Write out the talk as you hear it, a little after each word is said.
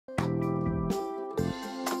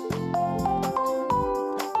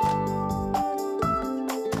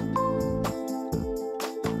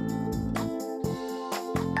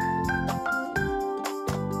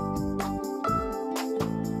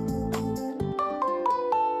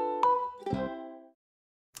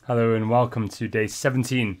Hello and welcome to day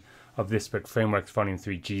 17 of this book, Frameworks Volume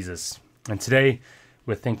 3, Jesus. And today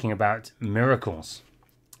we're thinking about miracles.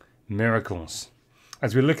 Miracles.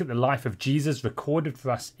 As we look at the life of Jesus recorded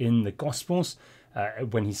for us in the Gospels,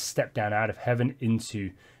 when he stepped down out of heaven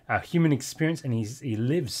into our human experience, and he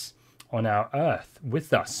lives on our earth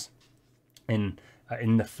with us in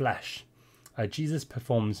the flesh. Jesus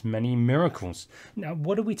performs many miracles. Now,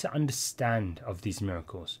 what are we to understand of these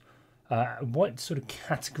miracles? What sort of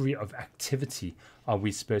category of activity are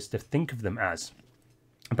we supposed to think of them as?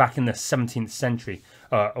 Back in the 17th century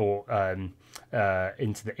or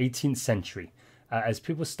into the 18th century, as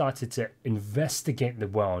people started to investigate the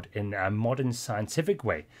world in a modern scientific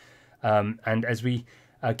way, and as we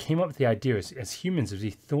came up with the idea as humans, as we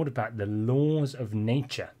thought about the laws of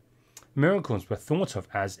nature, miracles were thought of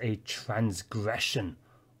as a transgression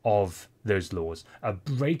of those laws, a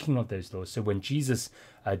breaking of those laws. So when Jesus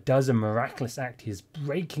does a miraculous act, he's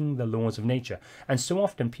breaking the laws of nature. And so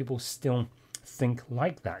often people still think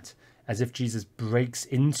like that, as if Jesus breaks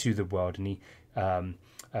into the world and he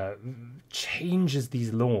changes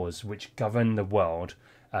these laws which govern the world,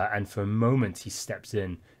 and for a moment he steps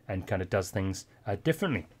in and kind of does things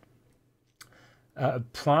differently.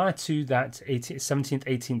 Prior to that 17th,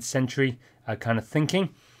 18th century kind of thinking,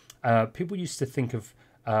 people used to think of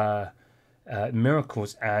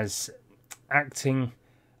miracles as acting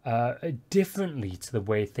differently to the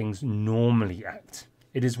way things normally act.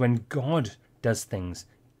 It is when God does things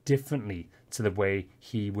differently to the way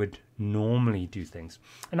he would normally do things.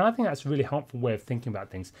 And I think that's a really helpful way of thinking about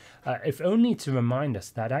things, if only to remind us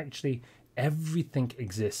that actually everything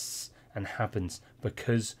exists and happens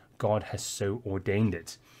because God has so ordained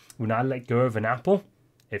it. When I let go of an apple,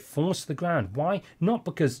 it falls to the ground. Why? Not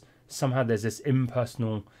because somehow there's this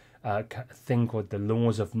impersonal thing called the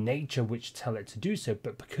laws of nature which tell it to do so,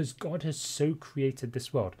 but because God has so created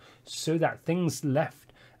this world so that things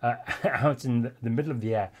left out in the middle of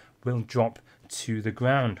the air will drop to the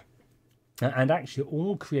ground. And actually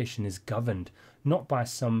all creation is governed not by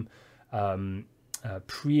some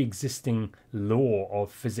pre-existing law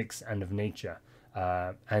of physics and of nature,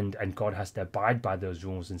 and God has to abide by those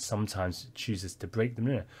rules and sometimes chooses to break them.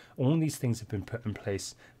 No. All these things have been put in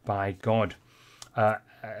place by God.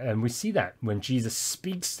 And we see that when Jesus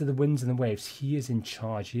speaks to the winds and the waves, he is in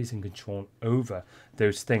charge, he is in control over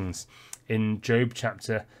those things. In Job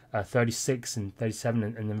chapter 36 and 37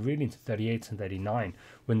 and then really into 38 and 39,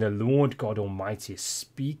 when the Lord God Almighty is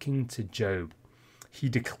speaking to Job, he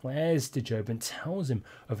declares to Job and tells him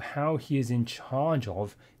of how he is in charge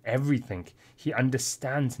of everything. He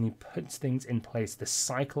understands and he puts things in place, the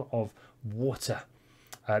cycle of water,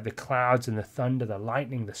 the clouds and the thunder, the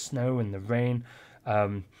lightning, the snow and the rain.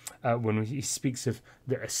 When he speaks of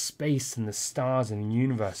the space and the stars and the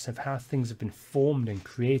universe, of how things have been formed and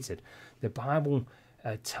created, the Bible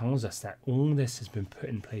tells us that all this has been put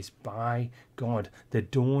in place by God. The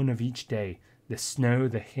dawn of each day, the snow,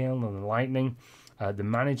 the hail and the lightning, the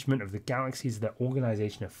management of the galaxies, the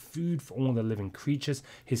organization of food for all the living creatures,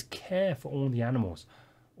 his care for all the animals.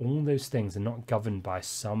 All those things are not governed by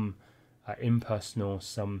some impersonal,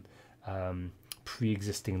 some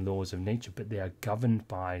pre-existing laws of nature, but they are governed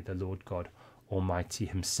by the Lord God Almighty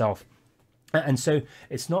himself. And so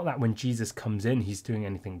it's not that when Jesus comes in, he's doing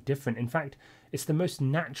anything different. In fact, it's the most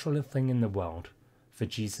natural thing in the world for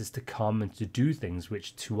Jesus to come and to do things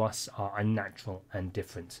which to us are unnatural and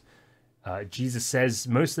different. Jesus says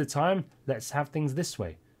most of the time, let's have things this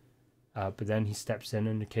way. But then he steps in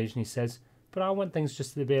and occasionally says, but I want things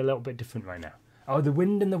just to be a little bit different right now. Oh, the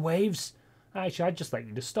wind and the waves? Actually, I'd just like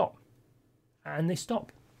you to stop. And they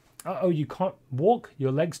stop. Oh, you can't walk?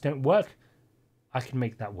 Your legs don't work? I can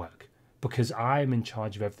make that work because I am in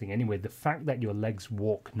charge of everything anyway. The fact that your legs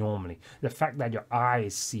walk normally, the fact that your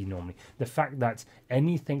eyes see normally, the fact that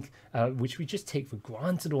anything which we just take for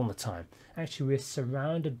granted all the time, actually we're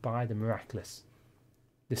surrounded by the miraculous.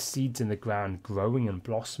 The seeds in the ground growing and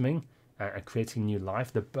blossoming and creating new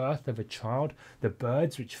life, the birth of a child, the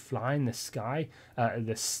birds which fly in the sky,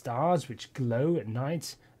 the stars which glow at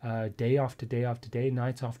night, day after day after day,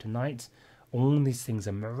 night after night. All these things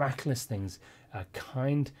are miraculous things,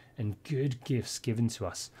 kind and good gifts given to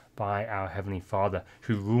us by our Heavenly Father,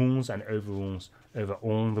 who rules and overrules over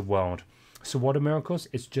all the world. So what are miracles?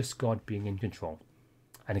 It's just God being in control.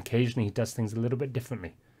 And occasionally he does things a little bit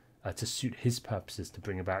differently to suit his purposes, to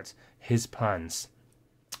bring about his plans.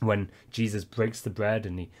 When Jesus breaks the bread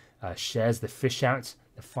and he shares the fish out,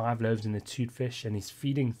 the 5 loaves and the 2 fish, and he's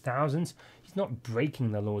feeding thousands, he's not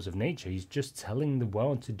breaking the laws of nature. He's just telling the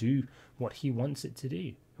world to do what he wants it to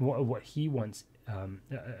do, what he wants,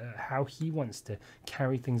 how he wants to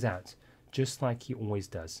carry things out, just like he always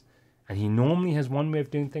does. And he normally has one way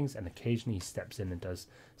of doing things, and occasionally he steps in and does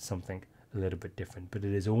something a little bit different. But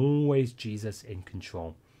it is always Jesus in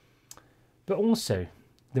control. But also,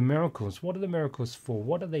 the miracles. What are the miracles for?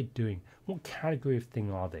 What are they doing? What category of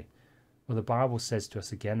thing are they? Well, the Bible says to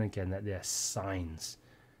us again and again that they're signs.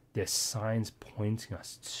 They're signs pointing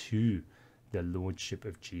us to the lordship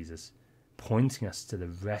of Jesus, pointing us to the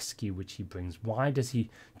rescue which he brings. Why does he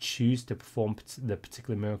choose to perform the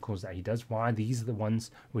particular miracles that he does? Why these are the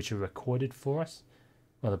ones which are recorded for us?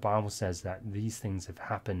 Well, the Bible says that these things have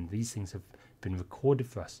happened. These things have been recorded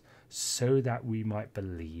for us so that we might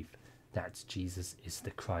believe that Jesus is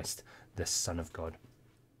the Christ, the Son of God.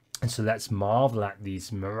 And so let's marvel at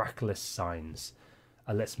these miraculous signs.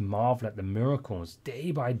 Let's marvel at the miracles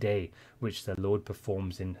day by day which the Lord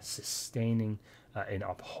performs in sustaining, in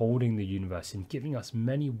upholding the universe, in giving us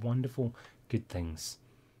many wonderful good things.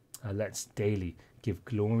 Let's daily give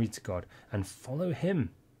glory to God and follow him,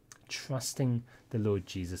 trusting the Lord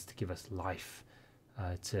Jesus to give us life,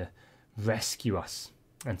 to rescue us,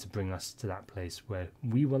 and to bring us to that place where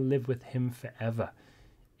we will live with him forever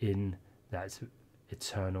in that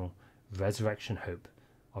eternal resurrection hope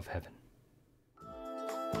of heaven.